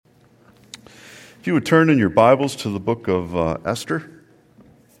If you would turn in your Bibles to the book of Esther,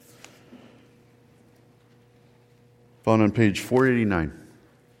 found on page 489.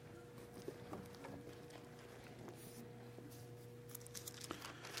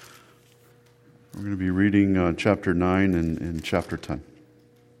 We're going to be reading chapter 9 and chapter 10.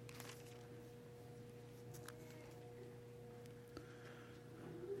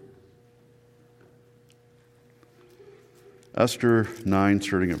 Esther 9,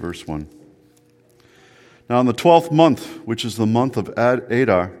 starting at verse 1. Now in the 12th month, which is the month of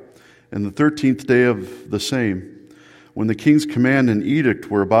Adar, and the 13th day of the same, when the king's command and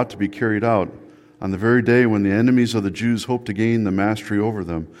edict were about to be carried out, on the very day when the enemies of the Jews hoped to gain the mastery over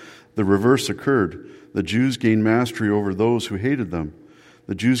them, the reverse occurred. The Jews gained mastery over those who hated them.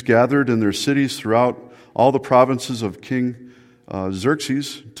 The Jews gathered in their cities throughout all the provinces of King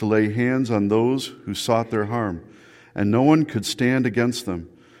Xerxes to lay hands on those who sought their harm, and no one could stand against them,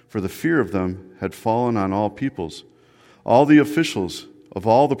 for the fear of them had fallen on all peoples. All the officials of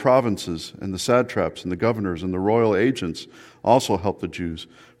all the provinces and the satraps and the governors and the royal agents also helped the Jews,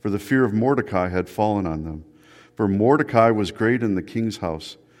 for the fear of Mordecai had fallen on them. For Mordecai was great in the king's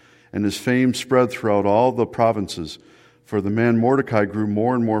house, and his fame spread throughout all the provinces, for the man Mordecai grew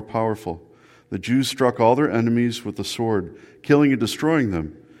more and more powerful. The Jews struck all their enemies with the sword, killing and destroying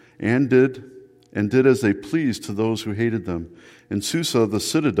them, and did as they pleased to those who hated them. In Susa, the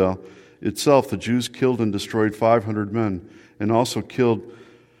citadel itself, the Jews killed and destroyed 500 men, and also killed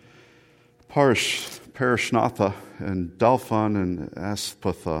Parishnatha, and Dalphon, and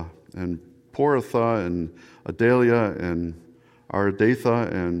Aspatha, and Poratha, and Adalia, and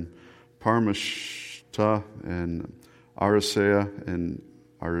Aradatha, and Parmashta, and Arasea, and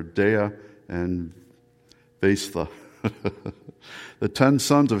Ardea, and Vastha. The 10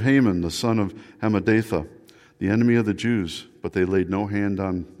 sons of Haman, the son of Hammedatha, the enemy of the Jews, but they laid no hand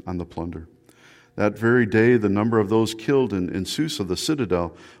on the plunder. That very day, the number of those killed in Susa, the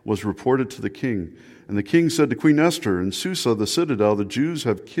citadel, was reported to the king. And the king said to Queen Esther, in Susa, the citadel, the Jews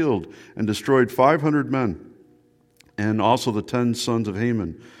have killed and destroyed 500 men, and also the 10 sons of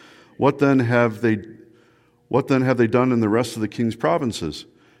Haman. What then have they done in the rest of the king's provinces?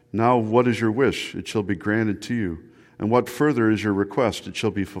 Now what is your wish? It shall be granted to you. And what further is your request? It shall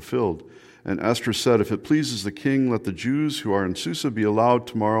be fulfilled. And Esther said, if it pleases the king, let the Jews who are in Susa be allowed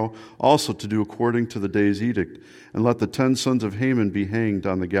tomorrow also to do according to the day's edict, and let the 10 sons of Haman be hanged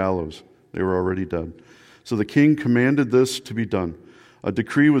on the gallows. They were already dead. So the king commanded this to be done. A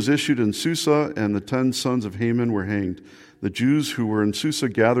decree was issued in Susa, and the 10 sons of Haman were hanged. The Jews who were in Susa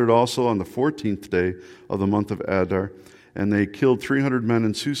gathered also on the 14th day of the month of Adar, and they killed 300 men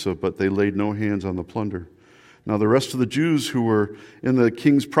in Susa, but they laid no hands on the plunder. Now the rest of the Jews who were in the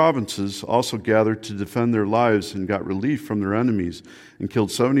king's provinces also gathered to defend their lives and got relief from their enemies and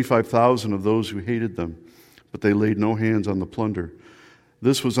killed 75,000 of those who hated them, but they laid no hands on the plunder.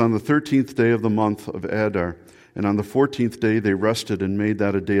 This was on the 13th day of the month of Adar, and on the 14th day they rested and made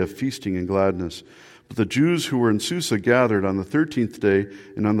that a day of feasting and gladness. But the Jews who were in Susa gathered on the 13th day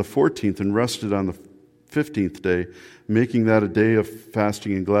and on the 14th and rested on the 15th day, making that a day of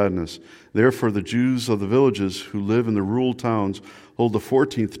fasting and gladness. Therefore the Jews of the villages who live in the rural towns hold the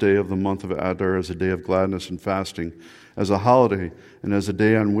 14th day of the month of Adar as a day of gladness and fasting, as a holiday, and as a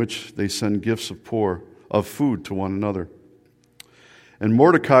day on which they send gifts of food to one another. And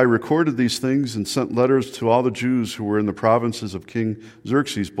Mordecai recorded these things and sent letters to all the Jews who were in the provinces of King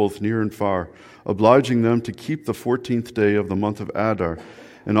Xerxes, both near and far, obliging them to keep the 14th day of the month of Adar,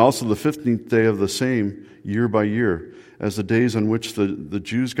 and also the 15th day of the same, year by year, as the days on which the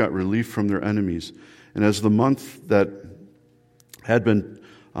Jews got relief from their enemies, and as the month that had been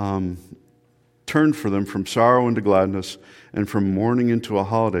turned for them from sorrow into gladness, and from mourning into a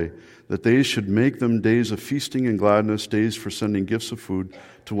holiday, that they should make them days of feasting and gladness, days for sending gifts of food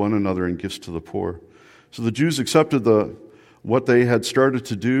to one another and gifts to the poor. So the Jews accepted what they had started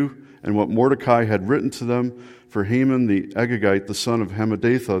to do and what Mordecai had written to them. For Haman the Agagite, the son of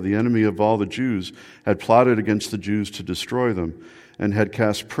Hammedatha, the enemy of all the Jews, had plotted against the Jews to destroy them, and had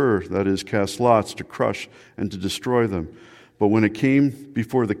cast that is, cast lots to crush and to destroy them. But when it came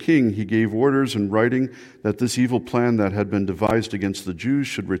before the king, he gave orders in writing that this evil plan that had been devised against the Jews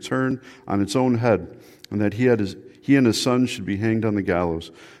should return on its own head, and that he and his sons should be hanged on the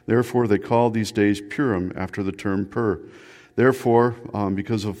gallows. Therefore they called these days Purim, after the term Pur. Therefore,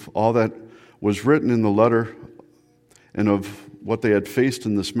 because of all that was written in the letter, and of what they had faced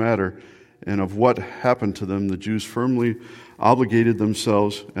in this matter, and of what happened to them, the Jews firmly obligated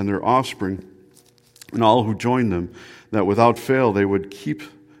themselves and their offspring and all who joined them, that without fail they would keep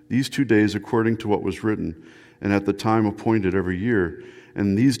these 2 days according to what was written, and at the time appointed every year,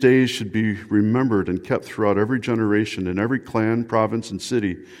 and these days should be remembered and kept throughout every generation, in every clan, province, and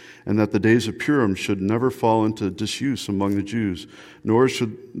city, and that the days of Purim should never fall into disuse among the Jews, nor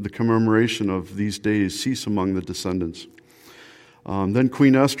should the commemoration of these days cease among the descendants. Then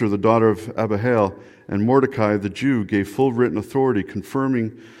Queen Esther, the daughter of Abihail, and Mordecai, the Jew, gave full written authority,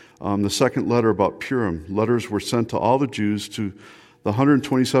 confirming the second letter about Purim. Letters were sent to all the Jews to the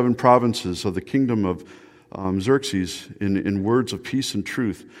 127 provinces of the kingdom of Xerxes in words of peace and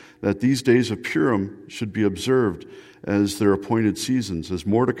truth, that these days of Purim should be observed as their appointed seasons, as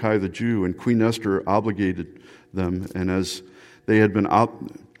Mordecai the Jew and Queen Esther obligated them, and as they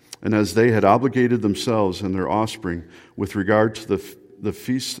had obligated themselves and their offspring with regard to the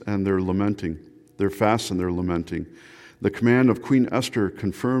feasts and their fasts and their lamenting. The command of Queen Esther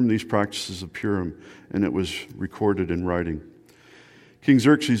confirmed these practices of Purim, and it was recorded in writing. King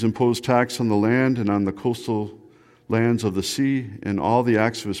Xerxes imposed tax on the land and on the coastal lands of the sea, and all the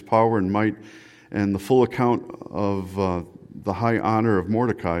acts of his power and might, and the full account of the high honor of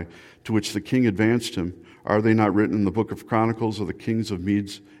Mordecai, to which the king advanced him. Are they not written in the book of Chronicles of the kings of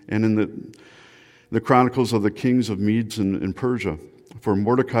Medes, and in the Chronicles of the kings of Medes in Persia? For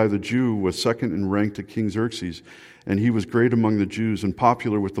Mordecai the Jew was second in rank to King Xerxes, and he was great among the Jews and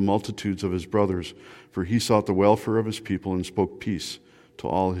popular with the multitudes of his brothers, for he sought the welfare of his people and spoke peace to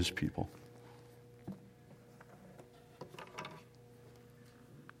all his people.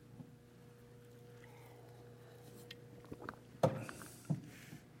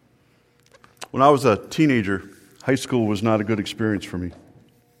 When I was a teenager, high school was not a good experience for me.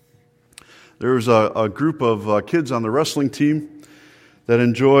 There was a group of kids on the wrestling team that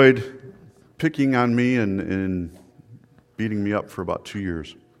enjoyed picking on me and beating me up for about 2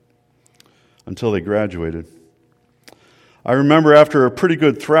 years until they graduated. I remember after a pretty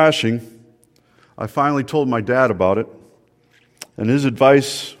good thrashing, I finally told my dad about it, and his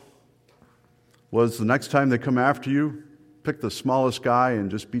advice was the next time they come after you, pick the smallest guy and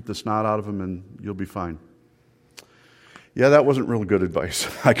just beat the snot out of him and you'll be fine. Yeah, that wasn't real good advice,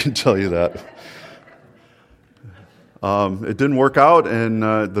 I can tell you that. It didn't work out, and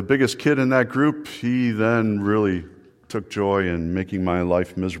the biggest kid in that group, he then really took joy in making my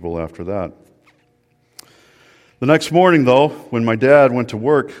life miserable after that. The next morning, though, when my dad went to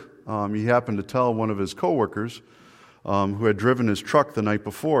work, he happened to tell one of his coworkers who had driven his truck the night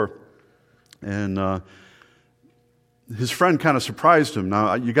before, and his friend kind of surprised him.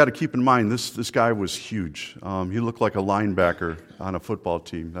 Now, you got to keep in mind, this guy was huge. He looked like a linebacker on a football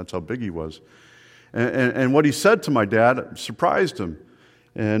team. That's how big he was. And what he said to my dad surprised him.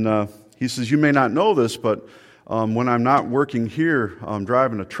 And he says, "You may not know this, but when I'm not working here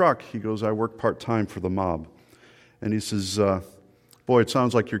driving a truck," he goes, "I work part-time for the mob." And he says, "Boy, it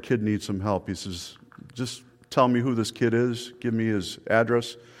sounds like your kid needs some help." He says, "Just tell me who this kid is, give me his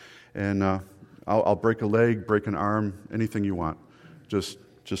address, and I'll break a leg, break an arm, anything you want. Just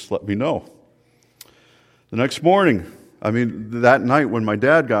let me know." The next morning, that night when my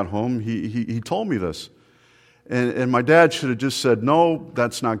dad got home, he told me this. And my dad should have just said, "No,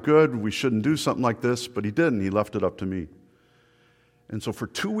 that's not good. We shouldn't do something like this." But he didn't. He left it up to me. And so for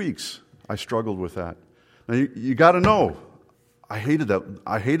 2 weeks, I struggled with that. Now, you got to know, I hated that.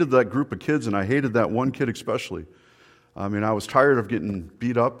 I hated that group of kids, and I hated that one kid especially. I was tired of getting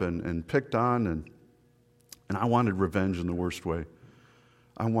beat up and picked on, and I wanted revenge in the worst way.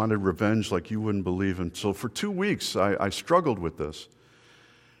 I wanted revenge like you wouldn't believe. And so for 2 weeks, I struggled with this.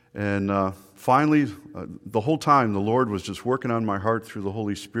 And finally, the whole time, the Lord was just working on my heart through the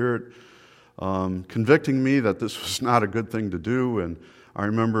Holy Spirit, convicting me that this was not a good thing to do. And I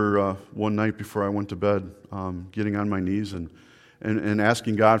remember one night before I went to bed, getting on my knees and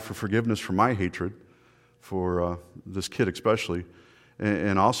asking God for forgiveness for my hatred for this kid especially,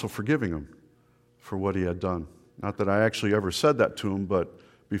 and also forgiving him for what he had done. Not that I actually ever said that to him, but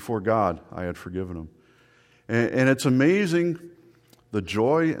before God, I had forgiven him. And it's amazing the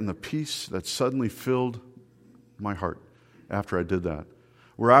joy and the peace that suddenly filled my heart after I did that.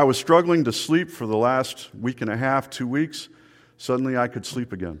 Where I was struggling to sleep for the last week and a half, 2 weeks, suddenly I could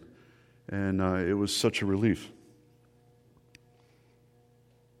sleep again. And it was such a relief.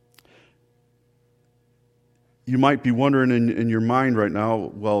 You might be wondering in your mind right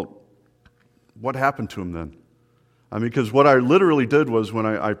now, well, what happened to him then? Because what I literally did was when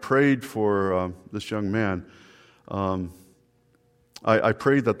I prayed for this young man, I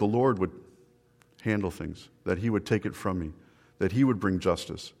prayed that the Lord would handle things, that He would take it from me, that He would bring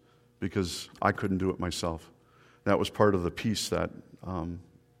justice, because I couldn't do it myself. That was part of the peace that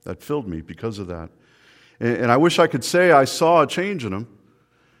filled me because of that. And I wish I could say I saw a change in him.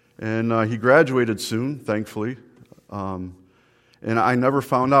 And he graduated soon, thankfully. And And I never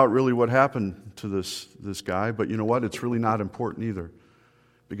found out really what happened to this guy, but you know what? It's really not important either,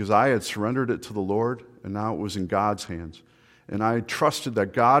 because I had surrendered it to the Lord, and now it was in God's hands. And I trusted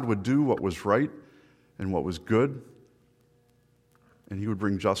that God would do what was right and what was good, and He would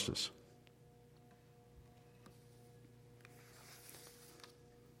bring justice.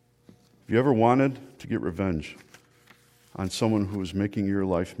 Have you ever wanted to get revenge on someone who was making your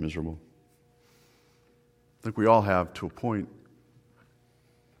life miserable? I think we all have, to a point.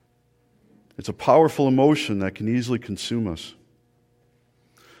 It's a powerful emotion that can easily consume us.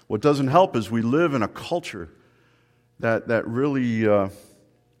 What doesn't help is we live in a culture that really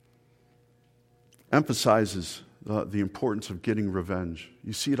emphasizes the importance of getting revenge.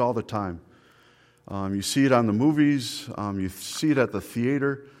 You see it all the time. You see it on the movies. You see it at the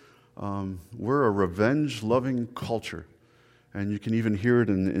theater. We're a revenge-loving culture. And you can even hear it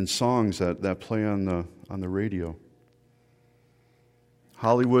in songs that play on the radio.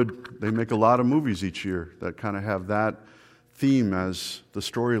 Hollywood, they make a lot of movies each year that kind of have that theme as the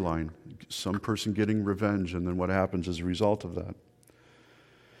storyline. Some person getting revenge, and then what happens as a result of that.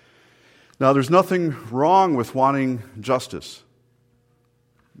 Now, there's nothing wrong with wanting justice.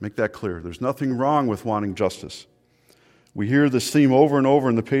 Make that clear. There's nothing wrong with wanting justice. We hear this theme over and over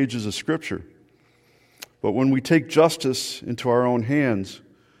in the pages of Scripture. But when we take justice into our own hands,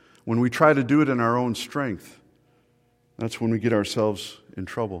 when we try to do it in our own strength, that's when we get ourselves in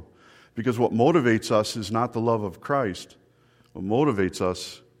trouble. Because what motivates us is not the love of Christ. What motivates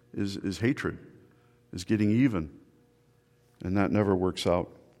us is hatred, is getting even. And that never works out.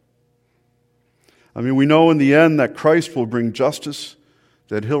 I mean, we know in the end that Christ will bring justice,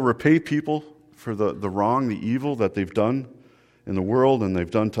 that He'll repay people for the wrong, the evil that they've done in the world and they've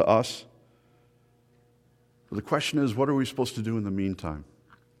done to us. But the question is, what are we supposed to do in the meantime?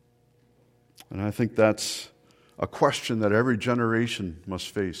 And I think that's a question that every generation must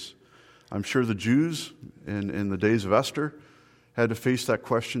face. I'm sure the Jews in the days of Esther had to face that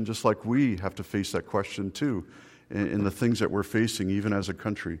question just like we have to face that question too in the things that we're facing even as a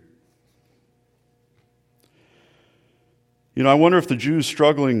country. You know, I wonder if the Jews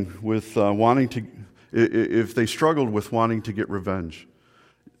struggling with if they struggled with wanting to get revenge.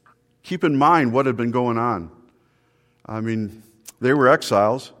 Keep in mind what had been going on. I mean, they were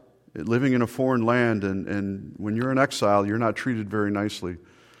exiles living in a foreign land, and when you're in exile, you're not treated very nicely.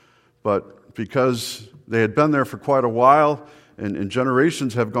 But because they had been there for quite a while, and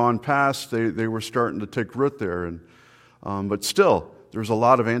generations have gone past, they were starting to take root there. But still, there's a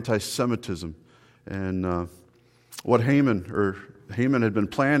lot of anti-Semitism. And what Haman had been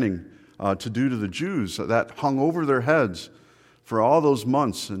planning to do to the Jews, that hung over their heads for all those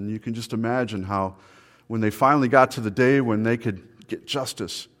months. And you can just imagine how when they finally got to the day when they could get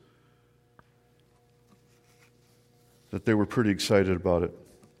justice, that they were pretty excited about it.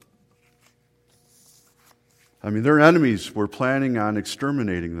 I mean, their enemies were planning on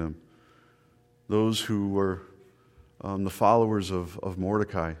exterminating them. Those who were the followers of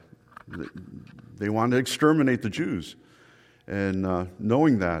Mordecai. They wanted to exterminate the Jews. And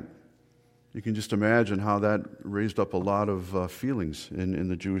knowing that, you can just imagine how that raised up a lot of feelings in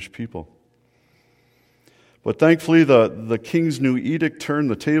the Jewish people. But thankfully, the king's new edict turned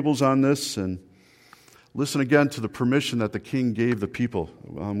the tables on this, and listen again to the permission that the king gave the people.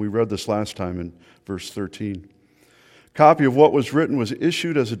 We read this last time in verse 13. A copy of what was written was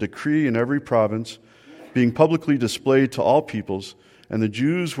issued as a decree in every province, being publicly displayed to all peoples, and the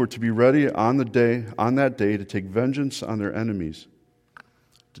Jews were to be ready on that day to take vengeance on their enemies.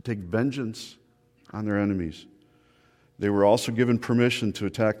 To take vengeance on their enemies. They were also given permission to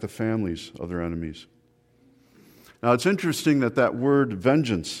attack the families of their enemies. Now, it's interesting that word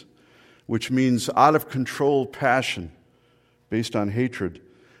vengeance, which means out of control passion based on hatred,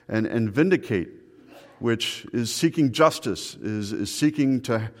 and vindicate, which is seeking justice, is seeking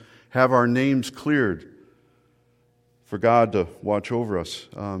to have our names cleared for God to watch over us.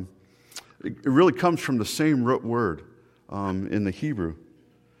 It really comes from the same root word in the Hebrew.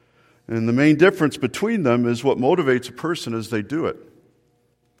 And the main difference between them is what motivates a person as they do it,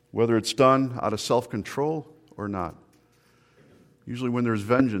 whether it's done out of self-control or not. Usually when there's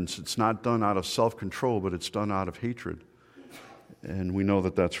vengeance, it's not done out of self-control, but it's done out of hatred. And we know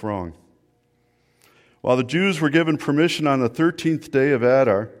that that's wrong. While the Jews were given permission on the 13th day of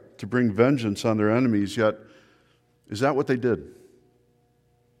Adar to bring vengeance on their enemies, yet is that what they did?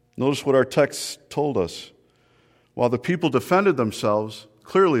 Notice what our text told us. While the people defended themselves,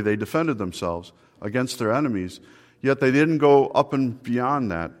 clearly they defended themselves against their enemies, yet they didn't go up and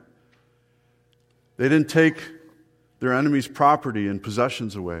beyond that. They didn't take their enemies' property and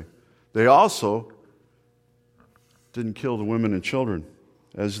possessions away. They also didn't kill the women and children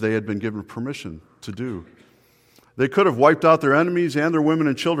as they had been given permission to do. They could have wiped out their enemies and their women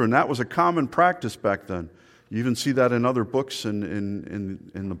and children. That was a common practice back then. You even see that in other books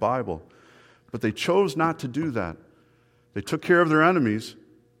in the Bible. But they chose not to do that. They took care of their enemies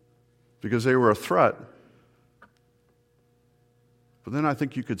because they were a threat. But then I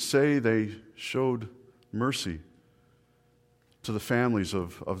think you could say they showed mercy to the families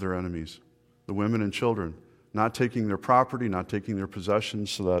of their enemies, the women and children, not taking their property, not taking their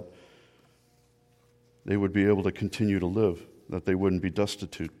possessions so that they would be able to continue to live, that they wouldn't be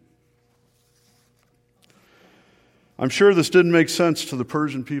destitute. I'm sure this didn't make sense to the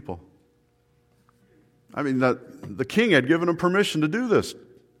Persian people. I mean, that the king had given them permission to do this.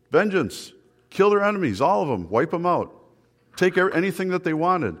 Vengeance, kill their enemies, all of them, wipe them out, take anything that they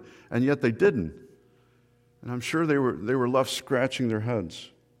wanted, and yet they didn't. And I'm sure they were left scratching their heads,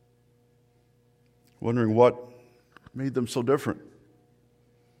 wondering what made them so different.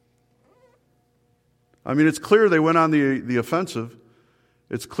 I mean, it's clear they went on the offensive.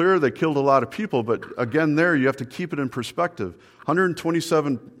 It's clear they killed a lot of people, but again there you have to keep it in perspective.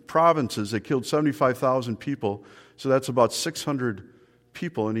 127 provinces, they killed 75,000 people, so that's about 600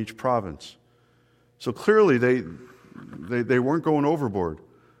 people in each province. So clearly they weren't going overboard.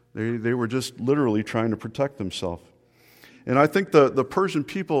 They were just literally trying to protect themselves. And I think the Persian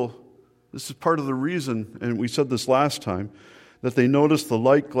people, this is part of the reason, and we said this last time, that they noticed the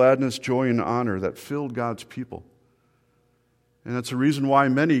light, gladness, joy, and honor that filled God's people. And that's the reason why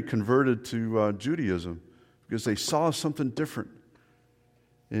many converted to Judaism, because they saw something different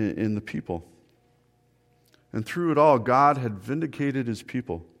in the people. And through it all, God had vindicated his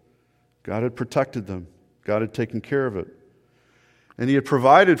people. God had protected them. God had taken care of it. And he had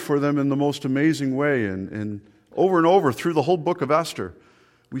provided for them in the most amazing way. And over through the whole book of Esther,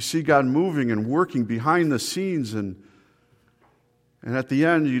 we see God moving and working behind the scenes. And at the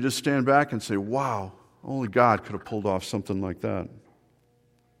end, you just stand back and say, wow, only God could have pulled off something like that.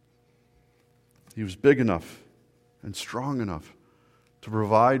 He was big enough and strong enough to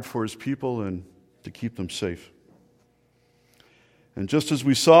provide for his people and to keep them safe. And just as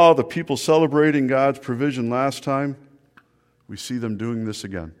we saw the people celebrating God's provision last time, we see them doing this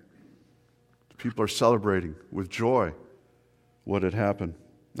again. The people are celebrating with joy what had happened.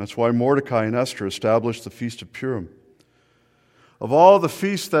 That's why Mordecai and Esther established the Feast of Purim. Of all the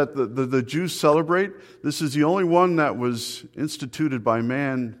feasts that the Jews celebrate, this is the only one that was instituted by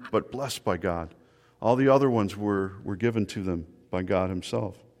man but blessed by God. All the other ones were given to them by God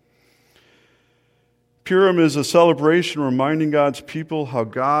himself. Purim is a celebration reminding God's people how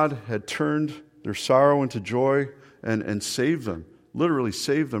God had turned their sorrow into joy and saved them, literally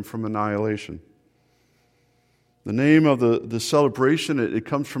saved them from annihilation. The name of the celebration, it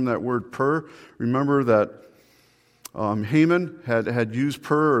comes from that word pur. Remember that Haman had used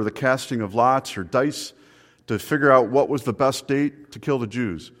pur, or the casting of lots or dice, to figure out what was the best date to kill the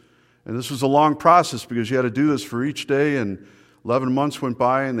Jews. And this was a long process because you had to do this for each day, and 11 months went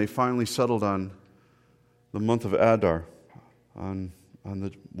by, and they finally settled on the month of Adar, on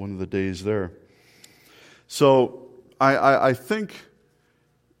one of the days there. So I think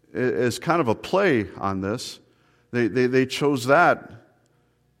as kind of a play on this, they chose that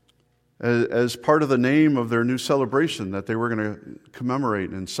as part of the name of their new celebration that they were going to commemorate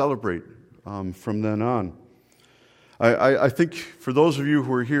and celebrate from then on. I think for those of you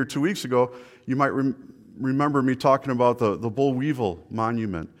who were here 2 weeks ago, you might remember me talking about the Bull Weevil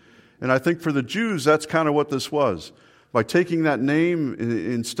monument. And I think for the Jews, that's kind of what this was. By taking that name,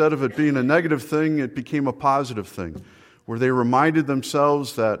 instead of it being a negative thing, it became a positive thing, where they reminded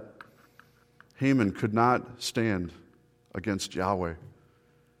themselves that Haman could not stand against Yahweh.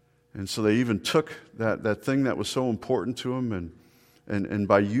 And so they even took that thing that was so important to him, and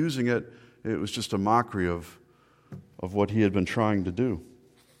by using it, it was just a mockery of what he had been trying to do.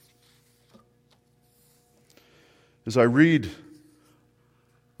 As I read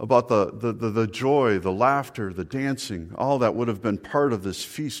about the joy, the laughter, the dancing, all that would have been part of this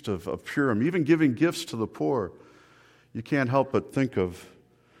feast of Purim, even giving gifts to the poor, you can't help but think of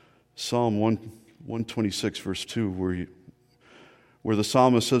Psalm 126, verse 2, where the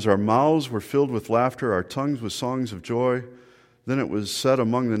psalmist says, "Our mouths were filled with laughter, our tongues with songs of joy. Then it was said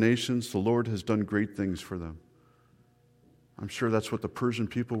among the nations, the Lord has done great things for them." I'm sure that's what the Persian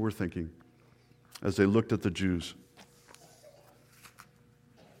people were thinking as they looked at the Jews.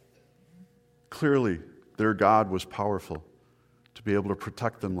 Clearly, their God was powerful to be able to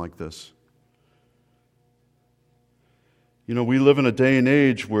protect them like this. You know, we live in a day and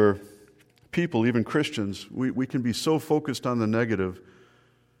age where people, even Christians, we can be so focused on the negative.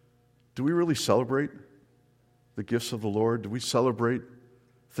 Do we really celebrate? the gifts of the Lord? Do we celebrate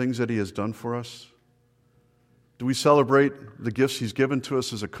things that He has done for us? Do we celebrate the gifts He's given to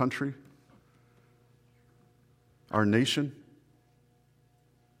us as a country? Our nation?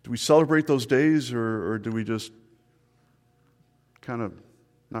 Do we celebrate those days, or do we just kind of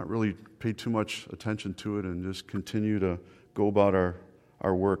not really pay too much attention to it and just continue to go about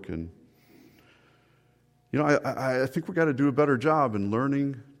our work? And I think we've got to do a better job in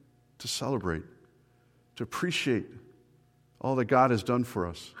learning to celebrate, to appreciate all that God has done for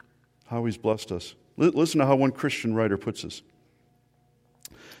us, how He's blessed us. Listen to how one Christian writer puts this.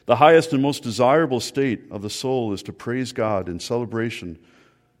 The highest and most desirable state of the soul is to praise God in celebration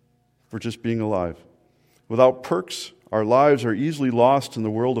for just being alive. Without perks, our lives are easily lost in the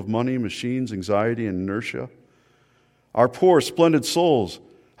world of money, machines, anxiety, and inertia. Our poor, splendid souls,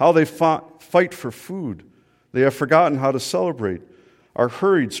 how they fight for food. They have forgotten how to celebrate. Our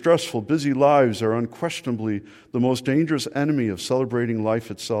hurried, stressful, busy lives are unquestionably the most dangerous enemy of celebrating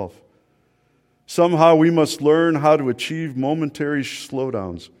life itself. Somehow we must learn how to achieve momentary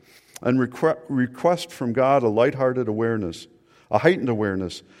slowdowns and request from God a lighthearted awareness, a heightened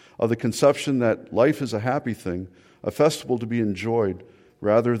awareness of the conception that life is a happy thing, a festival to be enjoyed,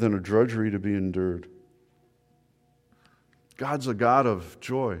 rather than a drudgery to be endured. God's a God of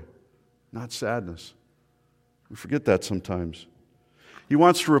joy, not sadness. We forget that sometimes. He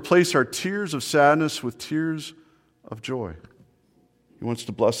wants to replace our tears of sadness with tears of joy. He wants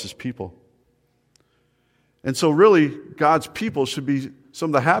to bless His people. And so really, God's people should be some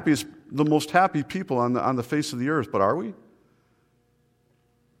of the happiest, the most happy people on the face of the earth. But are we?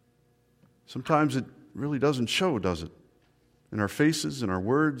 Sometimes it really doesn't show, does it? In our faces, in our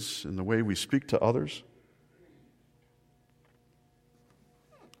words, in the way we speak to others.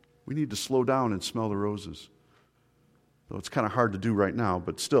 We need to slow down and smell the roses. Though it's kind of hard to do right now,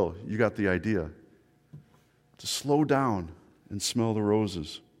 but still, you got the idea. To slow down and smell the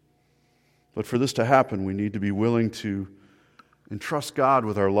roses. But for this to happen, we need to be willing to entrust God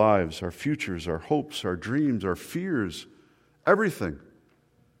with our lives, our futures, our hopes, our dreams, our fears, everything.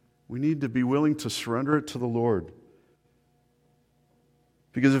 We need to be willing to surrender it to the Lord.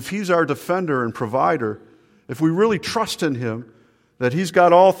 Because if He's our defender and provider, if we really trust in Him, that He's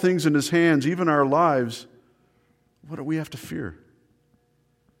got all things in His hands, even our lives, what do we have to fear?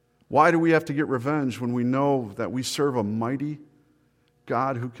 Why do we have to get revenge when we know that we serve a mighty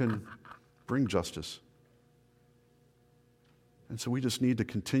God who can bring justice? And so we just need to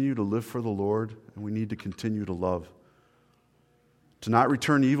continue to live for the Lord, and we need to continue to love. To not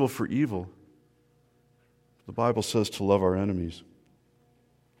return evil for evil. The Bible says to love our enemies.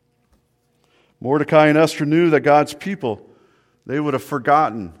 Mordecai and Esther knew that God's people, they would have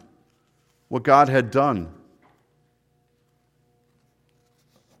forgotten what God had done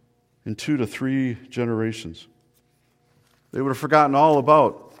in 2 to 3 generations. They would have forgotten all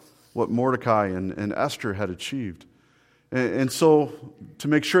about what Mordecai and Esther had achieved. And so, to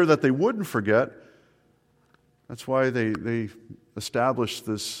make sure that they wouldn't forget, that's why they established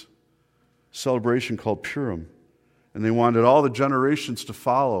this celebration called Purim. And they wanted all the generations to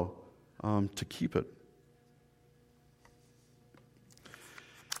follow to keep it.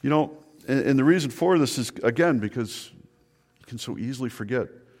 And the reason for this is, again, because you can so easily forget.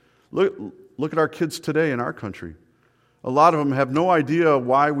 Look at our kids today in our country. A lot of them have no idea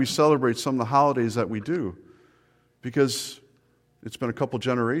why we celebrate some of the holidays that we do, because it's been a couple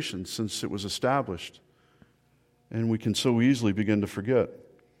generations since it was established, and we can so easily begin to forget.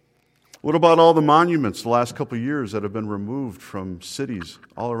 What about all the monuments the last couple of years that have been removed from cities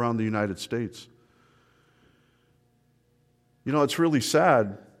all around the United States? It's really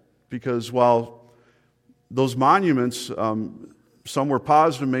sad, because while those monuments, some were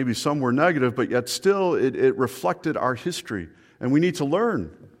positive, maybe some were negative, but yet still it reflected our history. And we need to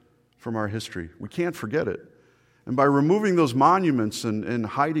learn from our history. We can't forget it. And by removing those monuments and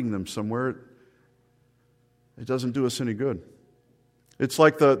hiding them somewhere, it doesn't do us any good. It's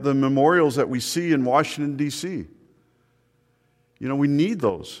like the memorials that we see in Washington, D.C. We need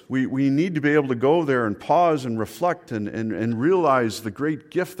those. We need to be able to go there and pause and reflect and realize the great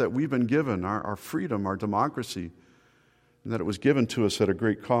gift that we've been given, our freedom, our democracy, and that it was given to us at a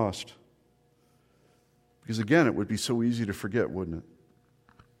great cost. Because again, it would be so easy to forget, wouldn't it?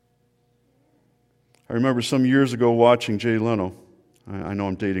 I remember some years ago watching Jay Leno. I know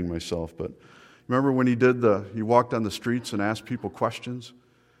I'm dating myself, but remember when he walked on the streets and asked people questions?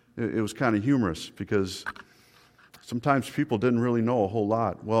 It was kind of humorous, because sometimes people didn't really know a whole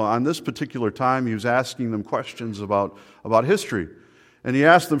lot. Well, on this particular time, he was asking them questions about history. And he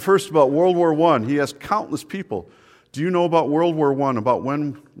asked them first about World War I. He asked countless people, do you know about World War I? About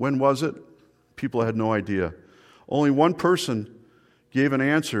when was it? People had no idea. Only one person gave an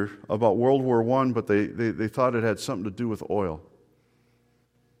answer about World War I, but they thought it had something to do with oil.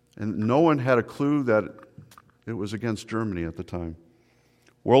 And no one had a clue that it was against Germany at the time.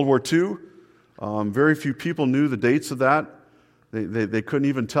 World War II, very few people knew the dates of that. They couldn't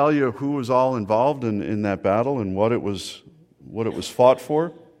even tell you who was all involved in that battle and what it was fought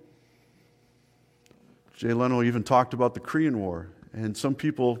for. Jay Leno even talked about the Korean War. And some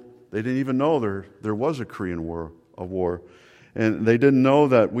people, they didn't even know there was a Korean War, a war. And they didn't know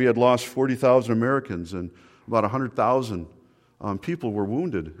that we had lost 40,000 Americans and about 100,000 people were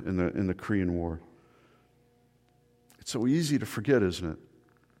wounded in the Korean War. It's so easy to forget, isn't it?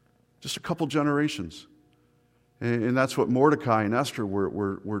 Just a couple generations. And that's what Mordecai and Esther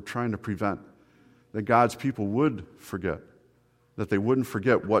were trying to prevent, that God's people would forget, that they wouldn't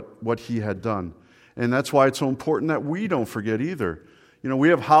forget what he had done. And that's why it's so important that we don't forget either. You know, we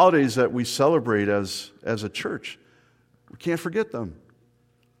have holidays that we celebrate as a church. We can't forget them.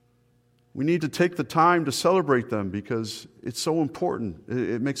 We need to take the time to celebrate them because it's so important.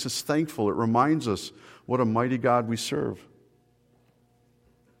 It makes us thankful. It reminds us what a mighty God we serve.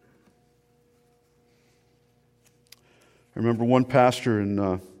 I remember one pastor in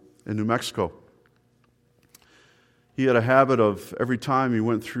New Mexico. He had a habit of every time he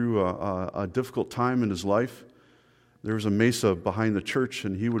went through a difficult time in his life, there was a mesa behind the church,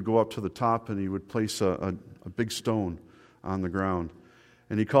 and he would go up to the top and he would place a big stone on the ground.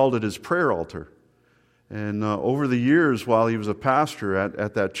 And he called it his prayer altar. And over the years, while he was a pastor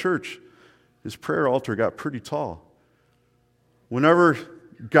at that church, his prayer altar got pretty tall. Whenever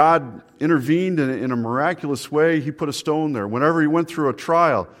God intervened in a miraculous way, he put a stone there. Whenever he went through a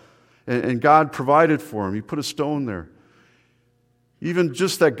trial and God provided for him, he put a stone there. Even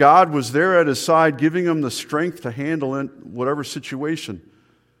just that God was there at his side, giving him the strength to handle whatever situation,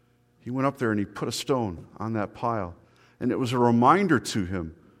 he went up there and he put a stone on that pile. And it was a reminder to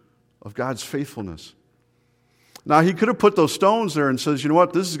him of God's faithfulness. Now, he could have put those stones there and says, you know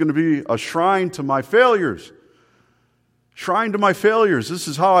what, this is going to be a shrine to my failures. Shrine to my failures. This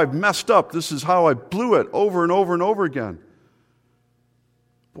is how I've messed up. This is how I blew it over and over and over again.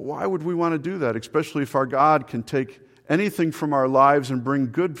 But why would we want to do that, especially if our God can take anything from our lives and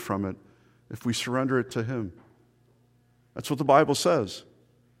bring good from it if we surrender it to him? That's what the Bible says.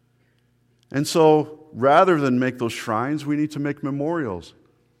 And so, rather than make those shrines, we need to make memorials.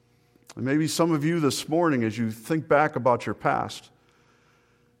 And maybe some of you this morning, as you think back about your past,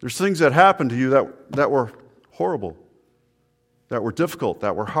 there's things that happened to you that were horrible, that were difficult,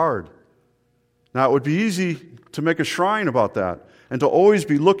 that were hard. Now, it would be easy to make a shrine about that and to always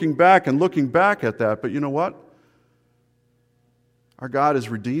be looking back and looking back at that. But you know what? Our God has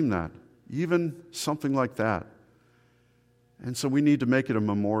redeemed that, even something like that. And so we need to make it a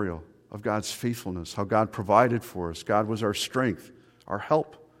memorial of God's faithfulness, how God provided for us. God was our strength, our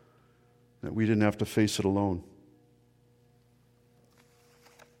help, that we didn't have to face it alone.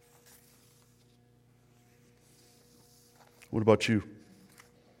 What about you?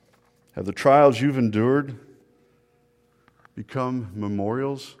 Have the trials you've endured become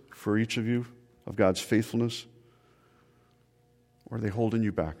memorials for each of you of God's faithfulness? Or are they holding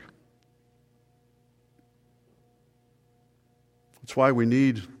you back? That's why we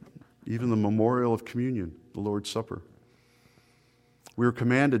need even the memorial of communion, the Lord's Supper. We were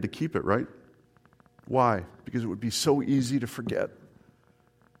commanded to keep it, right? Why? Because it would be so easy to forget.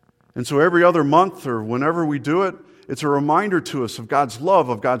 And so every other month or whenever we do it, it's a reminder to us of God's love,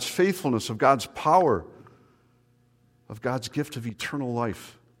 of God's faithfulness, of God's power, of God's gift of eternal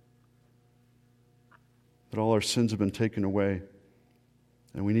life. That all our sins have been taken away.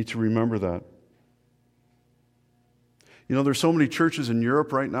 And we need to remember that. You know, there's so many churches in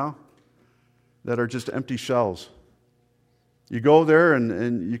Europe right now that are just empty shells. You go there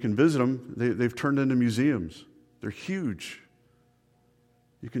and you can visit them. They've turned into museums. They're huge.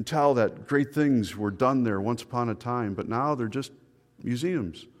 You can tell that great things were done there once upon a time, but now they're just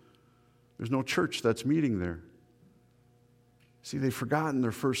museums. There's no church that's meeting there. See, they've forgotten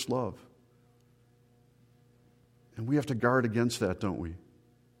their first love. And we have to guard against that, don't we?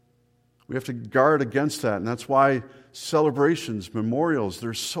 We have to guard against that, and that's why celebrations, memorials,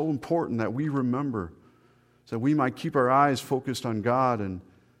 they're so important that we remember, so that we might keep our eyes focused on God and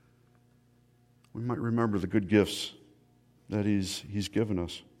we might remember the good gifts that He's given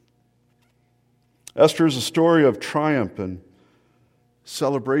us. Esther is a story of triumph and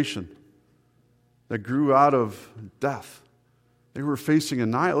celebration that grew out of death. They were facing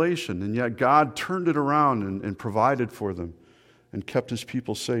annihilation, and yet God turned it around and provided for them and kept His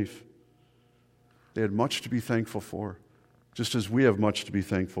people safe. They had much to be thankful for, just as we have much to be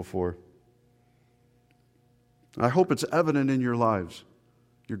thankful for. And I hope it's evident in your lives,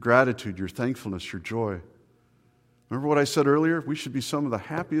 your gratitude, your thankfulness, your joy. Remember what I said earlier? We should be some of the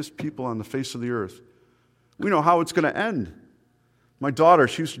happiest people on the face of the earth. We know how it's going to end. My daughter,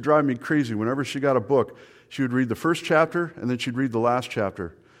 she used to drive me crazy. Whenever she got a book, she would read the first chapter, and then she'd read the last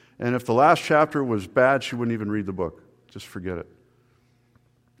chapter. And if the last chapter was bad, she wouldn't even read the book. Just forget it.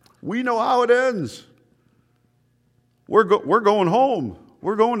 We know how it ends. We're going home.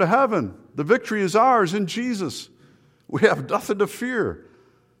 We're going to heaven. The victory is ours in Jesus. We have nothing to fear.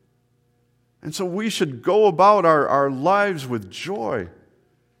 And so we should go about our lives with joy,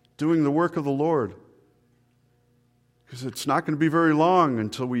 doing the work of the Lord. Because it's not going to be very long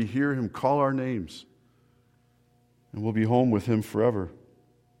until we hear Him call our names. And we'll be home with Him forever.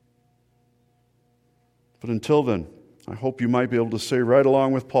 But until then, I hope you might be able to say right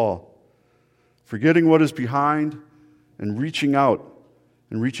along with Paul, forgetting what is behind and reaching out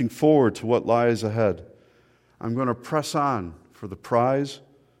and reaching forward to what lies ahead. I'm going to press on for the prize,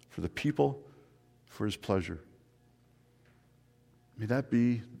 for the people, for His pleasure. May that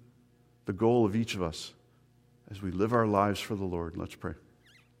be the goal of each of us as we live our lives for the Lord. Let's pray.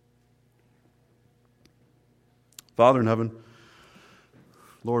 Father in heaven,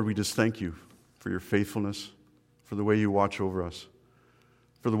 Lord, we just thank you for your faithfulness, for the way you watch over us,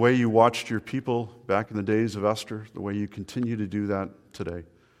 for the way you watched your people back in the days of Esther, the way you continue to do that today.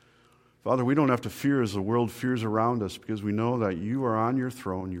 Father, we don't have to fear as the world fears around us because we know that you are on your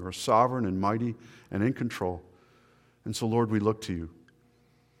throne. You are sovereign and mighty and in control. And so, Lord, we look to you.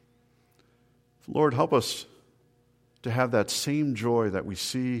 Lord, help us to have that same joy that we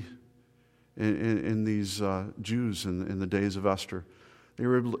see in these Jews in the days of Esther. They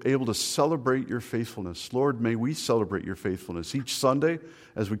were able to celebrate your faithfulness. Lord, may we celebrate your faithfulness each Sunday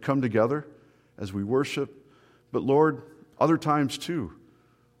as we come together, as we worship. But Lord, other times too,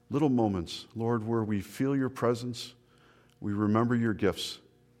 little moments, Lord, where we feel your presence, we remember your gifts,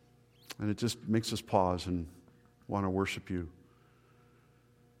 and it just makes us pause and want to worship you.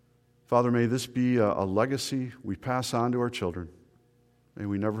 Father, may this be a legacy we pass on to our children. May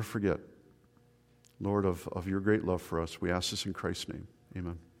we never forget, Lord, of your great love for us. We ask this in Christ's name.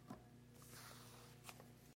 Amen.